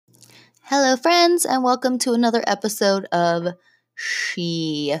Hello, friends, and welcome to another episode of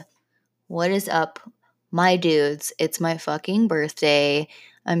She. What is up, my dudes? It's my fucking birthday.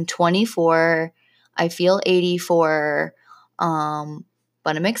 I'm 24. I feel 84. But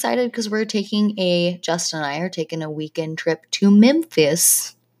I'm excited because Justin and I are taking a weekend trip to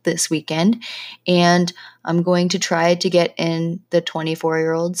Memphis this weekend, and I'm going to try to get in the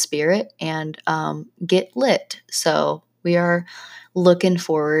 24-year-old spirit and get lit. So we are looking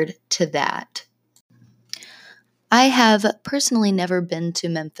forward to that. I have personally never been to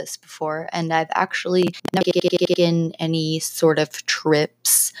Memphis before, and I've actually never taken any sort of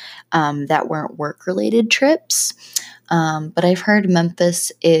trips that weren't work-related trips. But I've heard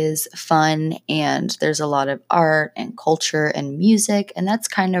Memphis is fun, and there's a lot of art and culture and music, and that's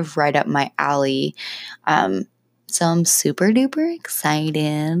kind of right up my alley. So I'm super duper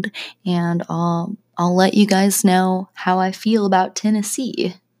excited, and I'll let you guys know how I feel about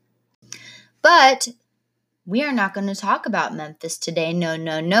Tennessee. But we are not going to talk about Memphis today.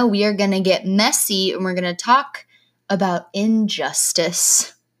 No. We are going to get messy, and we're going to talk about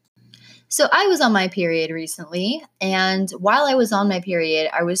injustice. So I was on my period recently, and while I was on my period,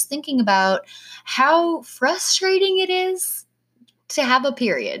 I was thinking about how frustrating it is to have a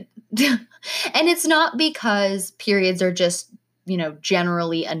period. And it's not because periods are just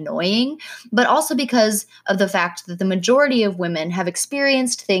generally annoying, but also because of the fact that the majority of women have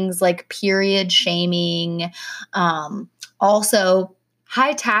experienced things like period shaming, also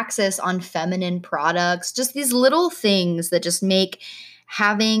high taxes on feminine products, just these little things that just make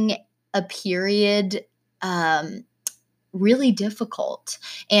having a period really difficult.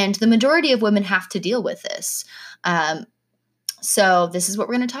 And the majority of women have to deal with this. So this is what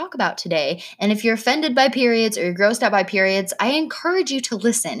we're going to talk about today. And if you're offended by periods or you're grossed out by periods, I encourage you to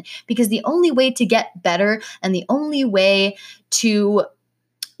listen, because the only way to get better and the only way to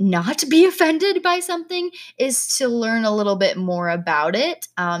not be offended by something is to learn a little bit more about it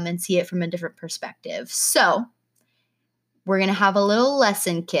and see it from a different perspective. So we're going to have a little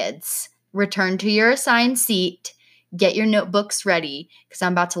lesson, kids. Return to your assigned seat. Get your notebooks ready, because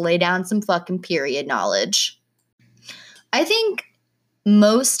I'm about to lay down some fucking period knowledge. I think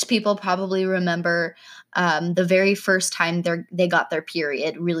most people probably remember the very first time they got their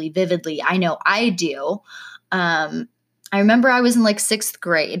period really vividly. I know I do. I remember I was in like 6th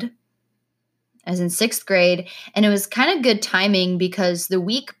grade. I was in 6th grade, and it was kind of good timing because the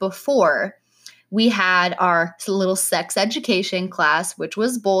week before we had our little sex education class, which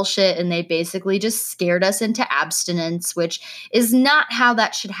was bullshit, and they basically just scared us into abstinence, which is not how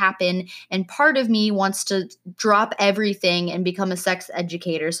that should happen. And part of me wants to drop everything and become a sex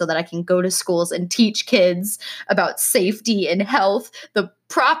educator so that I can go to schools and teach kids about safety and health the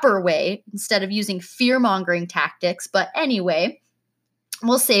proper way instead of using fear-mongering tactics. But anyway,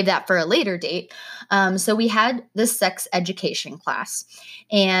 we'll save that for a later date. So we had this sex education class,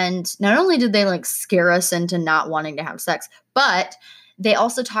 and not only did they scare us into not wanting to have sex, but they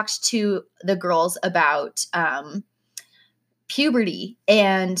also talked to the girls about puberty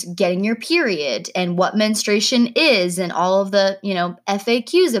and getting your period and what menstruation is and all of the,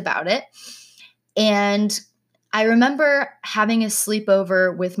 FAQs about it. And I remember having a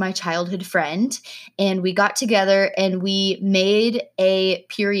sleepover with my childhood friend, and we got together and we made a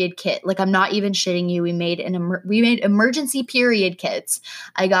period kit. Like, I'm not even shitting you. We made emergency period kits.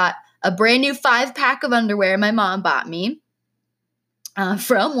 I got a brand new 5-pack of underwear my mom bought me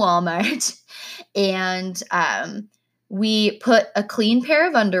from Walmart, and we put a clean pair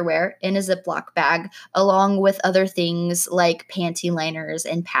of underwear in a Ziploc bag, along with other things like panty liners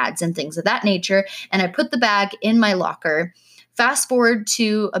and pads and things of that nature. And I put the bag in my locker. Fast forward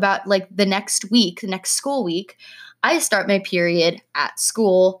to about the next school week, I start my period at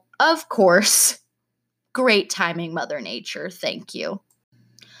school. Of course. Great timing, Mother Nature. Thank you.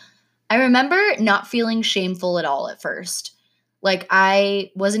 I remember not feeling shameful at all at first. I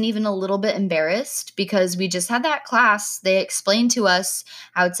wasn't even a little bit embarrassed, because we just had that class. They explained to us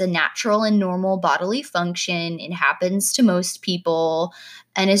how it's a natural and normal bodily function. It happens to most people,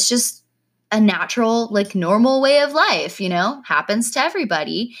 and it's just a natural, normal way of life, happens to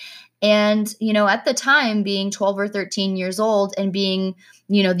everybody. And, at the time, being 12 or 13 years old and being,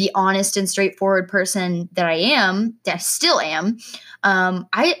 the honest and straightforward person that I still am,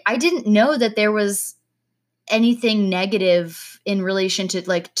 I didn't know that there was anything negative in relation to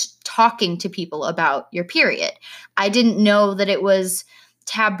talking to people about your period. I didn't know that it was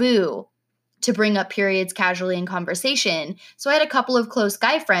taboo to bring up periods casually in conversation. So I had a couple of close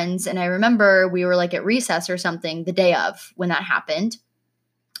guy friends, and I remember we were at recess or something the day of when that happened.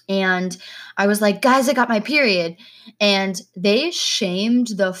 And I was like, guys, I got my period. And they shamed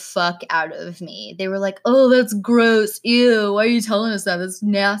the fuck out of me. They were like, oh, that's gross. Ew, why are you telling us that? That's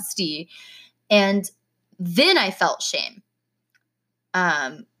nasty. And then I felt shame.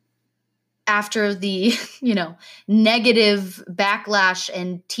 After the, negative backlash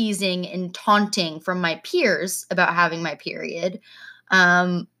and teasing and taunting from my peers about having my period,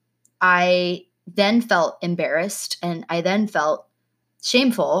 I then felt embarrassed and I then felt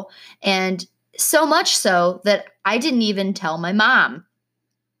shameful. And so much so that I didn't even tell my mom.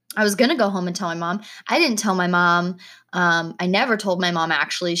 I was going to go home and tell my mom. I didn't tell my mom. I never told my mom,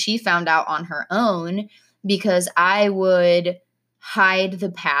 actually. She found out on her own because I would hide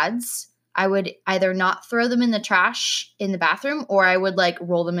the pads. I would either not throw them in the trash in the bathroom, or I would like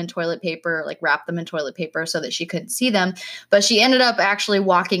roll them in toilet paper, like wrap them in toilet paper so that she couldn't see them. But she ended up actually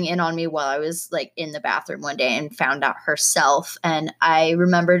walking in on me while I was like in the bathroom one day and found out herself. And I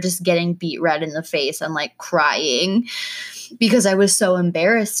remember just getting beat red in the face and like crying because I was so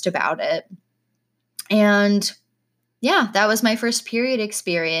embarrassed about it. And yeah, that was my first period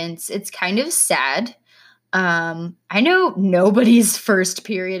experience. It's kind of sad. I know nobody's first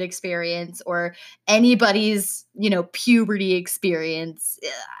period experience or anybody's, puberty experience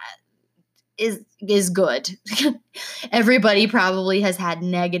is good. Everybody probably has had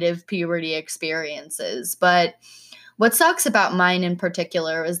negative puberty experiences, but what sucks about mine in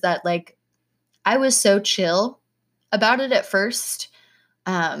particular is that like I was so chill about it at first.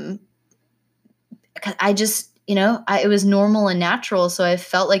 I just, it was normal and natural. So I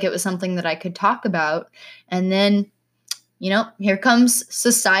felt like it was something that I could talk about. And then, here comes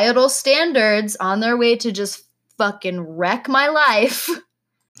societal standards on their way to just fucking wreck my life.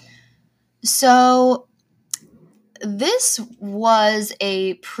 So this was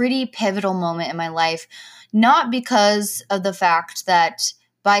a pretty pivotal moment in my life, not because of the fact that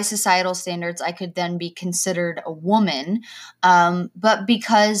by societal standards I could then be considered a woman, but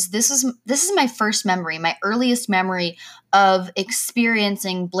because this is my first memory, my earliest memory of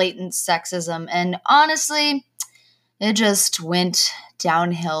experiencing blatant sexism, and honestly, it just went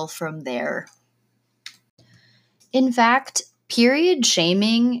downhill from there. In fact, period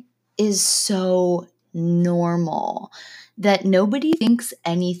shaming is so normal that nobody thinks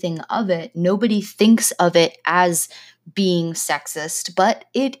anything of it. Nobody thinks of it as being sexist, but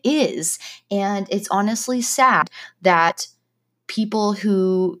it is. And it's honestly sad that people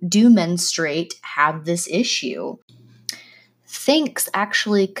who do menstruate have this issue. Thinks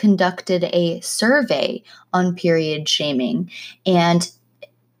actually conducted a survey on period shaming, and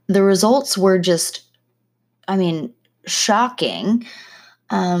the results were just, shocking.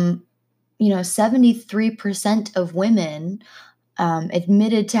 73% of women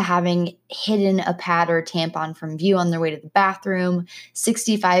admitted to having hidden a pad or tampon from view on their way to the bathroom.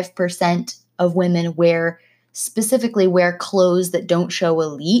 65% of women specifically wear clothes that don't show a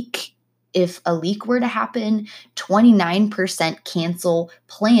leak. If a leak were to happen, 29% cancel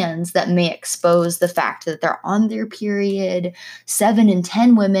plans that may expose the fact that they're on their period. 7 in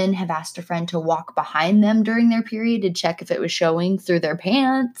 10 women have asked a friend to walk behind them during their period to check if it was showing through their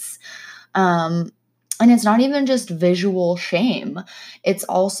pants. And it's not even just visual shame. It's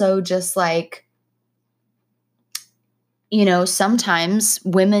also just like, sometimes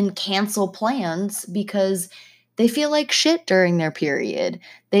women cancel plans because they feel like shit during their period.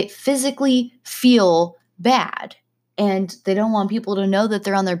 They physically feel bad and they don't want people to know that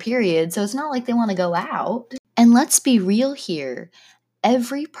they're on their period. So it's not like they want to go out. And let's be real here.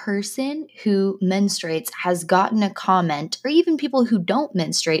 Every person who menstruates has gotten a comment, or even people who don't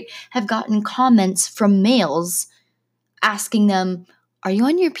menstruate have gotten comments from males asking them, are you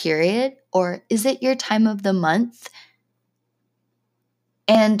on your period? Or is it your time of the month?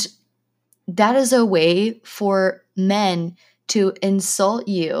 And that is a way for men to insult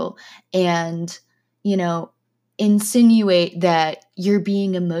you and, insinuate that you're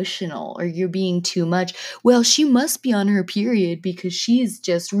being emotional or you're being too much. Well, she must be on her period because she's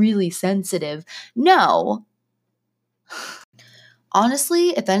just really sensitive. No. Honestly,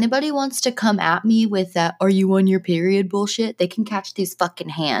 if anybody wants to come at me with that, are you on your period bullshit, they can catch these fucking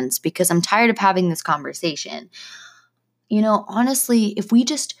hands because I'm tired of having this conversation. Honestly, if we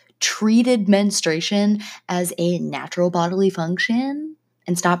just treated menstruation as a natural bodily function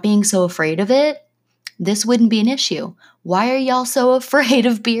and stop being so afraid of it, this wouldn't be an issue. Why are y'all so afraid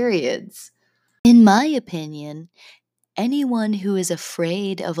of periods? In my opinion, anyone who is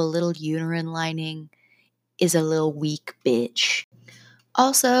afraid of a little uterine lining is a little weak bitch.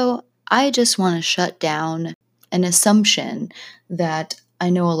 Also, I just want to shut down an assumption that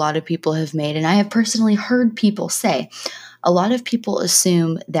I know a lot of people have made, and I have personally heard people say, a lot of people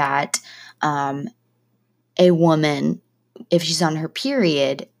assume that a woman, if she's on her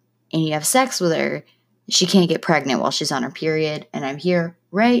period and you have sex with her, she can't get pregnant while she's on her period. And I'm here,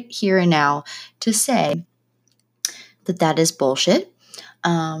 right here and now, to say that that is bullshit.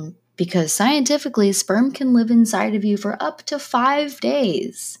 Because scientifically, sperm can live inside of you for up to 5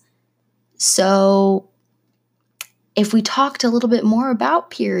 days. So if we talked a little bit more about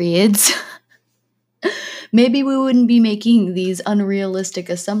periods, maybe we wouldn't be making these unrealistic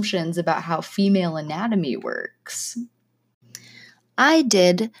assumptions about how female anatomy works. I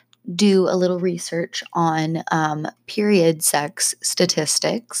did do a little research on period sex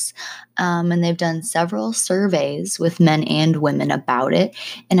statistics, and they've done several surveys with men and women about it.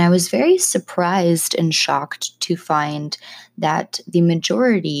 And I was very surprised and shocked to find that the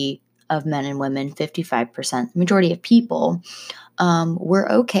majority of men and women, 55%, the majority of people,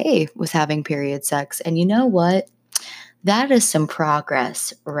 were okay with having period sex. And you know what? That is some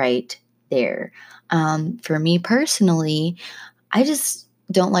progress right there. For me personally, I just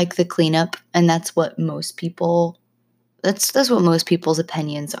don't like the cleanup, and that's what most people that's what most people's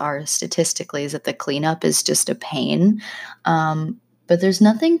opinions are statistically, is that the cleanup is just a pain. But there's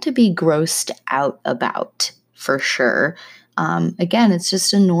nothing to be grossed out about, for sure. Again, it's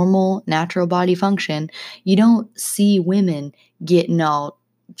just a normal, natural body function. You don't see women getting all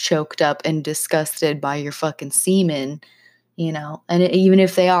choked up and disgusted by your fucking semen, and even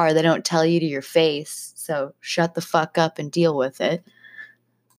if they are, they don't tell you to your face. So shut the fuck up and deal with it.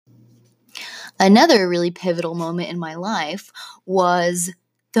 Another really pivotal moment in my life was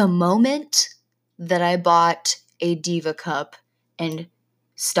the moment that I bought a Diva cup and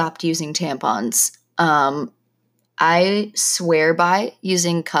stopped using tampons. I swear by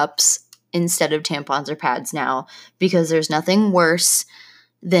using cups instead of tampons or pads now, because there's nothing worse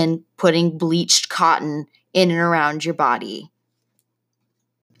than putting bleached cotton in and around your body.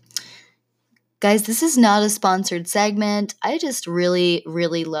 Guys, this is not a sponsored segment. I just really,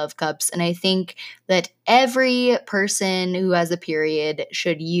 really love cups. And I think that every person who has a period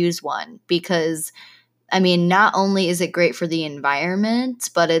should use one because, not only is it great for the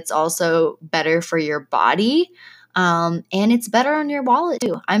environment, but it's also better for your body. And it's better on your wallet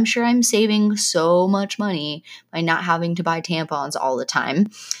too. I'm sure I'm saving so much money by not having to buy tampons all the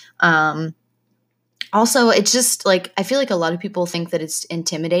time. Also, it's just I feel like a lot of people think that it's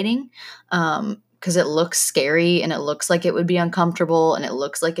intimidating because it looks scary and it looks like it would be uncomfortable and it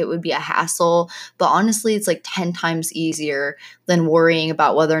looks like it would be a hassle. But honestly, it's 10 times easier than worrying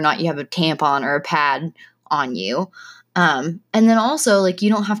about whether or not you have a tampon or a pad on you. And then also, you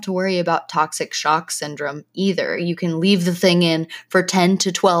don't have to worry about toxic shock syndrome either. You can leave the thing in for 10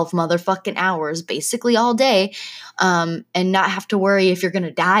 to 12 motherfucking hours, basically all day, and not have to worry if you're going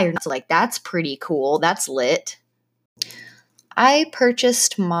to die or not. So, that's pretty cool. That's lit. I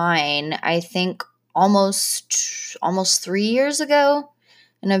purchased mine, I think, almost 3 years ago,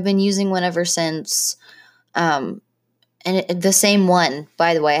 and I've been using one ever since. And the same one,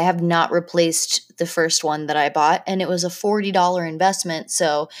 by the way. I have not replaced the first one that I bought, and it was a $40 investment.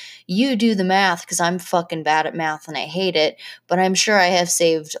 So you do the math, because I'm fucking bad at math and I hate it, but I'm sure I have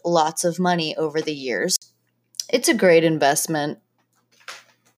saved lots of money over the years. It's a great investment.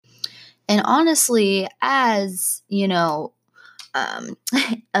 And honestly, as,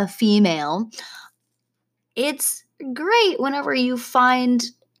 a female, it's great whenever you find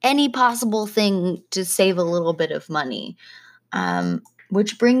any possible thing to save a little bit of money.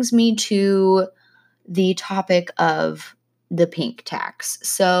 Which brings me to the topic of the pink tax.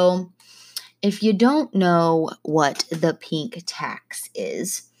 So if you don't know what the pink tax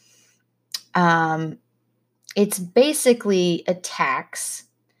is, it's basically a tax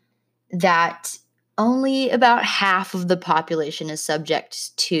that only about half of the population is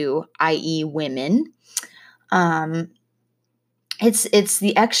subject to, i.e. women. It's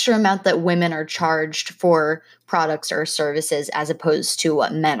the extra amount that women are charged for products or services as opposed to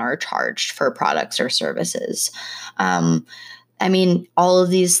what men are charged for products or services. All of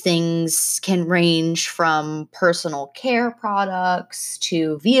these things can range from personal care products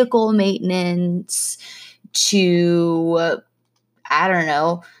to vehicle maintenance to,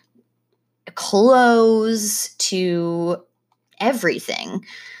 clothes to everything.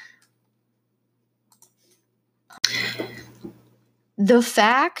 The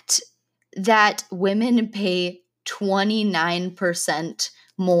fact that women pay 29%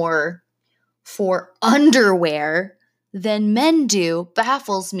 more for underwear than men do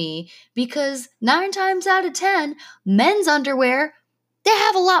baffles me, because 9 times out of 10, men's underwear, they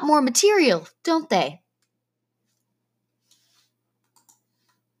have a lot more material, don't they?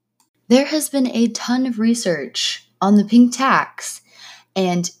 There has been a ton of research on the pink tax.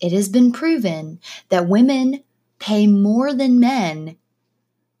 And it has been proven that women pay more than men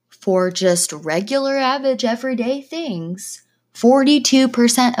for just regular, average, everyday things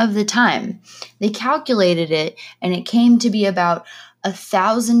 42% of the time. They calculated it, and it came to be about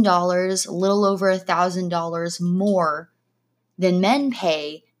 $1,000, a little over $1,000 more than men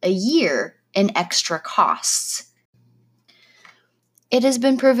pay a year in extra costs. It has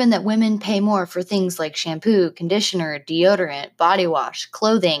been proven that women pay more for things like shampoo, conditioner, deodorant, body wash,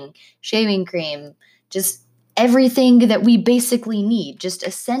 clothing, shaving cream, just everything that we basically need, just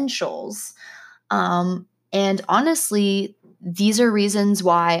essentials. And honestly, these are reasons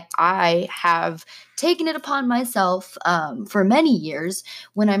why I have taken it upon myself for many years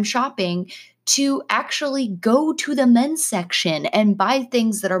when I'm shopping to actually go to the men's section and buy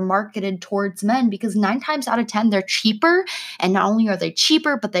things that are marketed towards men, because 9 times out of 10 they're cheaper, and not only are they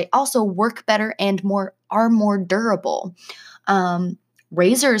cheaper, but they also work better and are more durable.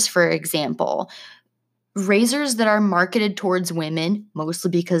 Razors, for example. Razors that are marketed towards women,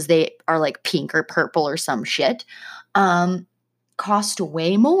 mostly because they are like pink or purple or some shit, cost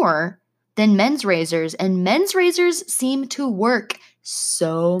way more than men's razors, and men's razors seem to work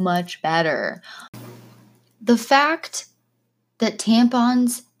so much better. The fact that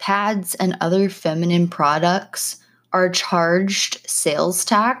tampons, pads, and other feminine products are charged sales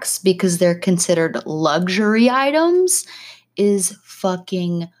tax because they're considered luxury items is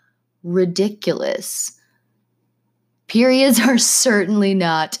fucking ridiculous. Periods are certainly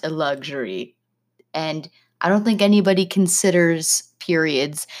not a luxury, and I don't think anybody considers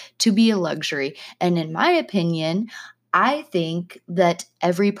periods to be a luxury. And in my opinion, I think that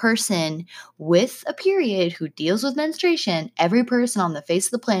every person with a period who deals with menstruation, every person on the face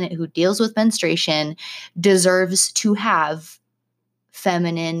of the planet who deals with menstruation deserves to have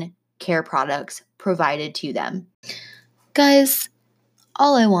feminine care products provided to them. Guys,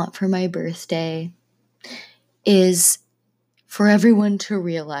 all I want for my birthday is for everyone to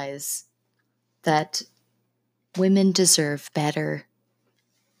realize that women deserve better,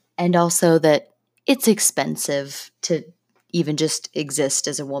 and also that it's expensive to even just exist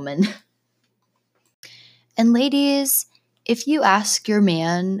as a woman. And ladies, if you ask your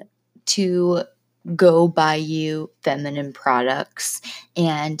man to go buy you feminine products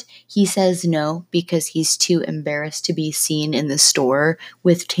and he says no because he's too embarrassed to be seen in the store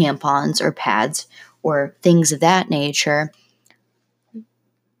with tampons or pads or things of that nature,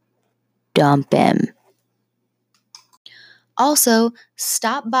 dump him. Also,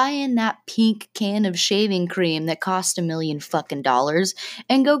 stop buying that pink can of shaving cream that cost $1 million fucking dollars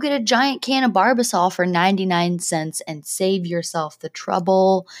and go get a giant can of Barbasol for 99 cents and save yourself the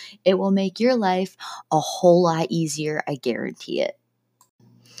trouble. It will make your life a whole lot easier, I guarantee it.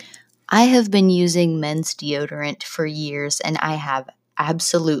 I have been using men's deodorant for years and I have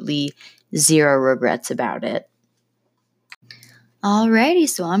absolutely zero regrets about it. Alrighty,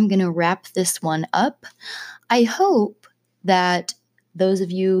 so I'm going to wrap this one up. I hope that those of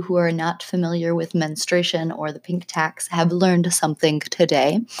you who are not familiar with menstruation or the pink tax have learned something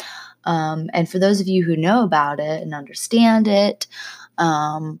today. And for those of you who know about it and understand it,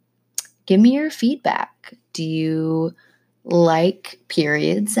 give me your feedback. Do you like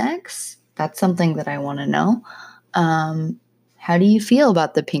period sex? That's something that I want to know. How do you feel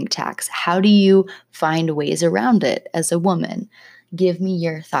about the pink tax? How do you find ways around it as a woman? Give me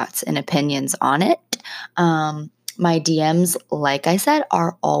your thoughts and opinions on it. My DMs, like I said,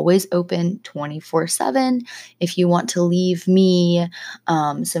 are always open 24/7. If you want to leave me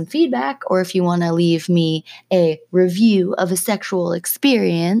some feedback, or if you want to leave me a review of a sexual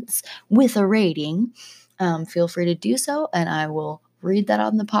experience with a rating, feel free to do so, and I will read that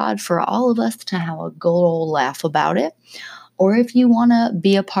on the pod for all of us to have a good old laugh about it. Or if you want to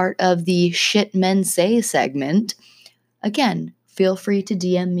be a part of the Shit Men Say segment, again, feel free to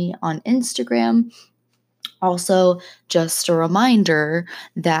DM me on Instagram. Also, just a reminder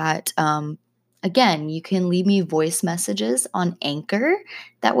that, again, you can leave me voice messages on Anchor.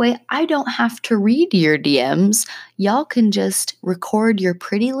 That way I don't have to read your DMs. Y'all can just record your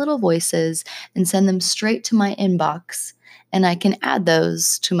pretty little voices and send them straight to my inbox, and I can add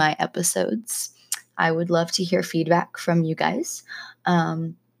those to my episodes. I would love to hear feedback from you guys.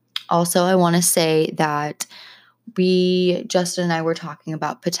 Also, I want to say that Justin and I were talking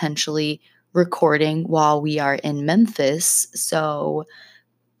about potentially recording while we are in Memphis. So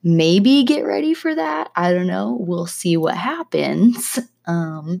maybe get ready for that. I don't know. We'll see what happens.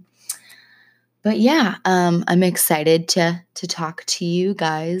 But yeah, I'm excited to talk to you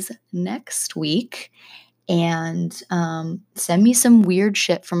guys next week, and send me some weird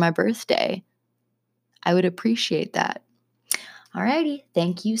shit for my birthday. I would appreciate that. Alrighty.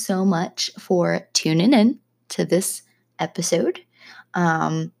 Thank you so much for tuning in to this episode.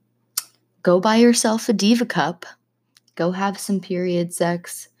 Go buy yourself a Diva cup. Go have some period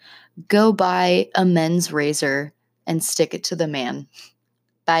sex. Go buy a men's razor and stick it to the man.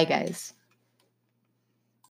 Bye, guys.